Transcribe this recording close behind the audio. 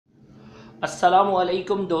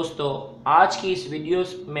अस्सलामुअलैकुम दोस्तों, आज की इस वीडियो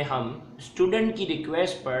में हम स्टूडेंट की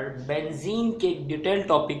रिक्वेस्ट पर बेंजीन के एक डिटेल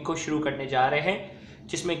टॉपिक को शुरू करने जा रहे हैं,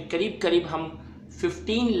 जिसमें करीब करीब हम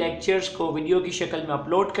 15 लेक्चर्स को वीडियो की शक्ल में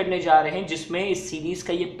अपलोड करने जा रहे हैं, जिसमें इस सीरीज़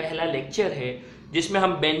का ये पहला लेक्चर है जिसमें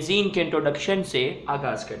हम बेंजीन के इंट्रोडक्शन से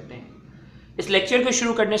आगाज़ करते हैं। इस लेक्चर को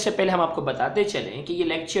शुरू करने से पहले हम आपको बताते चलें कि ये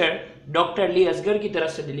लेक्चर डॉक्टर अली असगर की तरफ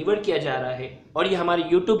से डिलीवर किया जा रहा है और ये हमारे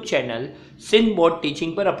YouTube channel Sindh board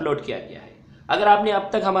teaching पर अपलोड किया गया है। अगर आपने अब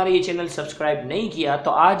तक हमारा ये चैनल सब्सक्राइब नहीं किया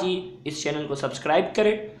तो आज ही इस चैनल को सब्सक्राइब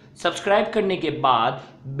करें। सब्सक्राइब करने के बाद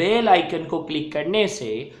बेल आइकन को क्लिक करने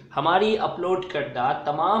से हमारी अपलोड करदा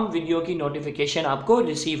तमाम वीडियो की नोटिफिकेशन आपको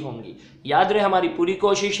रिसीव होंगी। याद रहे, हमारी पूरी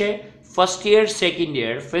कोशिश है first year second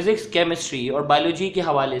year physics, chemistry और बायोलॉजी के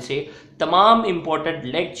हवाले से तमाम इम्पोर्टेंट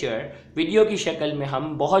लेक्चर वीडियो की शक्ल में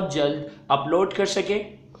हम बहुत जल्द अपलोड कर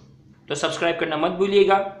सकें, तो सब्सक्राइब करना मत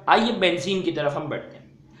भूलिएगा। आइए बेंजीन की तरफ हम बढ़ते हैं।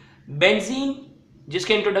 बेंजीन,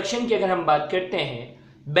 जिसके इंट्रोडक्शन की अगर हम बात करते हैं,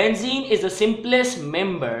 benzene is the simplest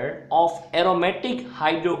member of aromatic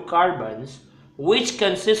hydrocarbons which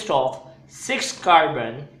consist of 6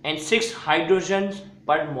 carbon and 6 hydrogens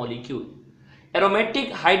पर मॉलिक्यूल।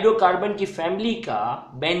 एरोमेटिक हाइड्रोकार्बन की फैमिली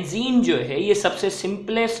का बेंजीन जो है ये सबसे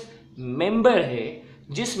सिंपलेस्ट मेंबर है,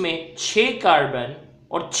 जिसमें 6 कार्बन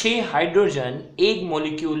और 6 हाइड्रोजन एक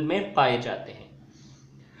मॉलिक्यूल में पाए जाते हैं।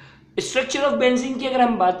 स्ट्रक्चर ऑफ बेंजीन की अगर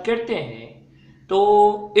हम बात करते हैं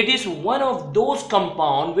तो it is one of those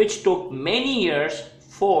compound which took many years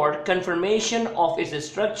for confirmation of its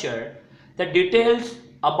structure. The details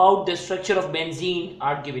about the structure of benzene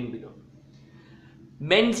are given below.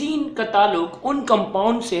 Benzene का ताल्लुक उन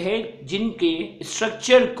कंपाउंड से है जिनके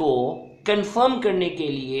स्ट्रक्चर को कंफर्म करने के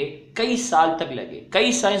लिए कई साल तक लगे।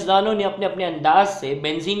 कई साइंसदानों ने अपने अपने अंदाज से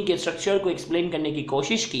बेंजीन के स्ट्रक्चर को एक्सप्लेन करने की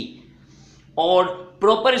कोशिश की और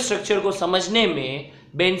प्रॉपर स्ट्रक्चर को समझने में,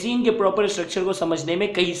 बेंजीन के प्रॉपर स्ट्रक्चर को समझने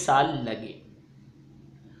में कई साल लगे।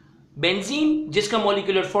 बेंजीन, जिसका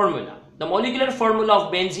molecular formula, the molecular formula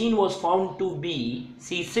of benzene was found to be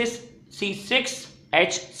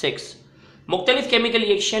C6H6। मुख्तलिफ केमिकल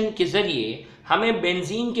रिएक्शन के जरिए हमें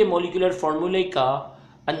बेंजीन के मॉलिक्यूलर फॉर्मूले का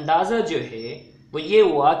अंदाजा जो है वो ये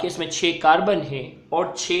हुआ कि इसमें 6 कार्बन है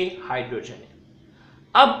और 6 हाइड्रोजन है।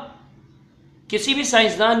 अब किसी भी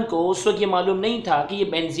साइंसदान को उस वक्त ये मालूम नहीं था कि ये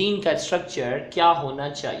बेंजीन का स्ट्रक्चर क्या होना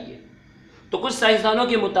चाहिए। तो कुछ साइंसदानों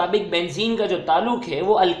के मुताबिक बेंजीन का जो ताल्लुक है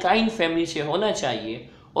वो अल्काइन फैमिली से होना चाहिए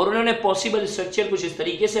और उन्होंने पॉसिबल स्ट्रक्चर कुछ इस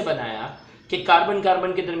तरीके से बनाया कि कार्बन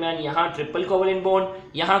कार्बन के दरमियान यहाँ ट्रिपल कोवेलेंट बॉन्ड,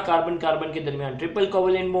 यहाँ कार्बन कार्बन के दरमियान ट्रिपल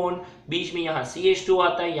कोवेलेंट बॉन्ड, बीच में यहाँ CH2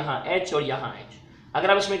 आता है, यहाँ H और यहाँ H।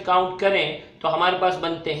 अगर आप इसमें काउंट करें तो हमारे पास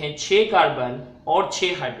बनते हैं 6 कार्बन और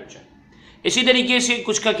 6 हाइड्रोजन। इसी तरीके से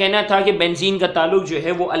कुछ का कहना था कि बेंजीन का ताल्लुक जो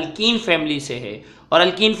है वो अल्कीन फैमिली से है और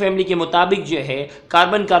अल्कीन फैमिली के मुताबिक जो है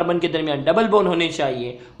कार्बन कार्बन के दरमियान डबल बॉन्ड होने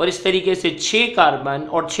चाहिए और इस तरीके से 6 कार्बन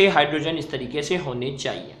और 6 हाइड्रोजन इस तरीके से होने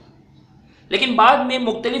चाहिए। लेकिन बाद में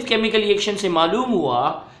मुख्तलिफ केमिकल रिएक्शन से मालूम हुआ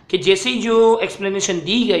कि जैसे जो एक्सप्लेनेशन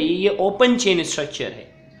दी गई ये ओपन चेन स्ट्रक्चर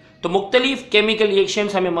है, तो मुख्तलिफ केमिकल रिएक्शन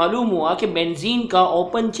हमें मालूम हुआ कि बेंजीन का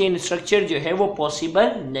ओपन चेन स्ट्रक्चर जो है वो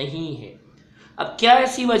पॉसिबल नहीं है। अब क्या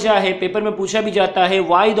ऐसी वजह है, पेपर में पूछा भी जाता है,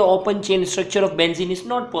 why the open chain structure of benzene is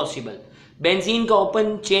not possible. Benzene का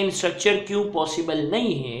ओपन चेन स्ट्रक्चर क्यों पॉसिबल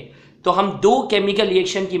नहीं है? तो हम 2 केमिकल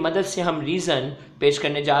रिएक्शन की मदद से हम रीजन पेश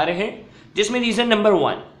करने जा रहे हैं, जिसमें reason number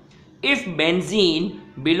 1, if benzene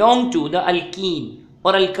belong to the alkyne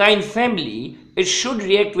और alkyne family it should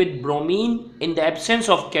react with bromine in the absence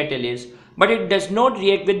of catalyst, but it does not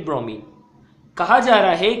react with bromine। कहा जा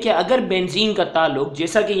रहा है कि अगर बेंजीन का ताल्लुक,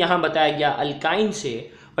 जैसा कि यहाँ बताया गया अल्काइन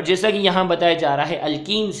से और जैसा कि यहाँ बताया जा रहा है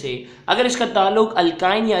अल्कीन से, अगर इसका ताल्लुक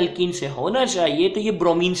अल्काइन या अल्कीन से होना चाहिए तो ये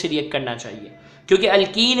ब्रोमीन से रिएक्ट करना चाहिए, क्योंकि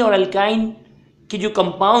अल्कीन और अल्काइन के जो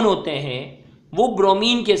कंपाउंड होते हैं वो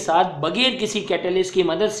ब्रोमीन के साथ बगैर किसी कैटलिस्ट की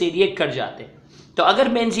मदद से रिएक्ट कर जाते हैं। तो अगर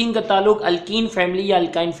बेंजीन का ताल्लुक अल्कीन फैमिली या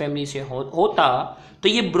अल्काइन फैमिली से होता तो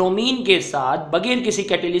ये ब्रोमीन के साथ बगैर किसी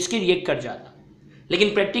कैटलिस्ट के रिएक्ट कर जाता।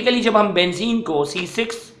 लेकिन प्रैक्टिकली जब हम बेंजीन को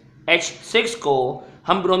C6H6 को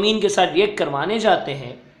हम ब्रोमीन के साथ रिएक्ट करवाने जाते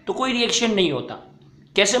हैं तो कोई रिएक्शन नहीं होता।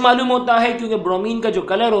 कैसे मालूम होता है? क्योंकि ब्रोमीन का जो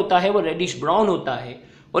कलर होता है वो रेडिश ब्राउन होता है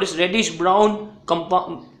और इस रेडिश ब्राउन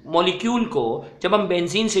मॉलिक्यूल को जब हम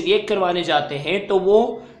बेंजीन से रिएक्ट करवाने जाते हैं तो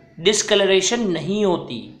वो डिस्कलरेशन नहीं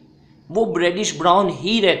होती, वो रेडिश ब्राउन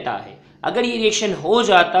ही रहता है। अगर ये रिएक्शन हो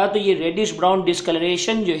जाता तो ये रेडिश ब्राउन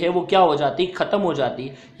डिस्कलरेशन जो है वो क्या हो जाती, ख़त्म हो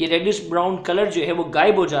जाती। ये रेडिश ब्राउन कलर जो है वो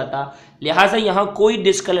गायब हो जाता। लिहाजा यहाँ कोई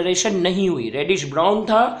डिस्कलरेशन नहीं हुई, रेडिश ब्राउन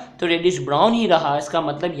था तो रेडिश ब्राउन ही रहा, इसका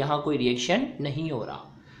मतलब यहाँ कोई रिएक्शन नहीं हो रहा।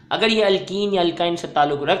 अगर ये अल्कीन या अल्काइन से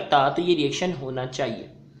ताल्लुक़ रखता तो ये रिएक्शन होना चाहिए।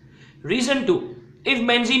 Reason 2, If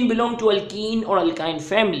benzene belong to alkene or alkyne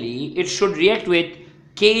family, it should react with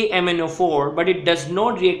KMnO4, but it does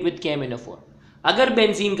not react with KMnO4. अगर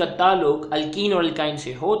बेंजीन का ताल्लुक अल्कीन और अल्काइन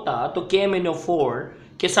से होता तो KMnO4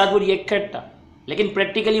 के साथ वो रिएक्ट करता, लेकिन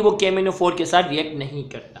प्रैक्टिकली वो KMnO4 के साथ रिएक्ट नहीं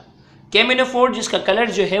करता। KMnO4 जिसका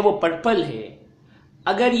कलर जो है वो पर्पल है,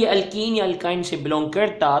 अगर ये अल्कीन या अल्काइन से बिलोंग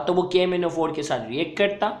करता तो वो KMnO4 के साथ रिएक्ट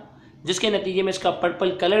करता, जिसके नतीजे में इसका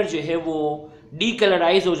पर्पल कलर जो है वो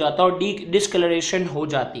डीकलराइज हो जाता और डिसकलरेशन हो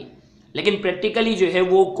जाती, लेकिन प्रैक्टिकली जो है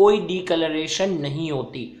वो कोई डीकलरेशन नहीं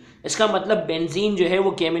होती। इसका मतलब बेंजीन जो है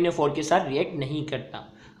वो KMnO4 के साथ रिएक्ट नहीं करता।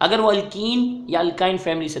 अगर वो अल्कीन या अल्काइन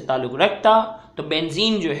फैमिली से ताल्लुक़ रखता तो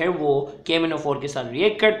बेंजीन जो है वो KMnO4 के साथ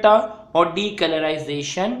रिएक्ट करता और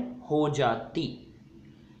डीकलराइजेशन हो जाती।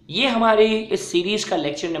 ये हमारे इस सीरीज़ का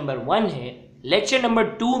लेक्चर नंबर 1 है। लेक्चर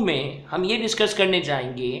नंबर 2 में हम ये डिस्कस करने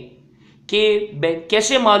जाएंगे कि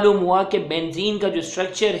कैसे मालूम हुआ कि बेंजीन का जो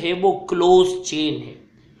स्ट्रक्चर है वो क्लोज चेन है,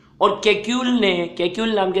 और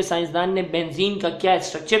कैक्यूल नाम के साइंसदान ने बेंजीन का क्या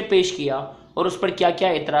स्ट्रक्चर पेश किया और उस पर क्या क्या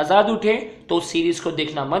एतराज़ात उठे। तो उस सीरीज़ को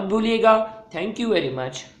देखना मत भूलिएगा। Thank you very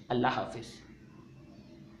much. अल्लाह हाफिज़।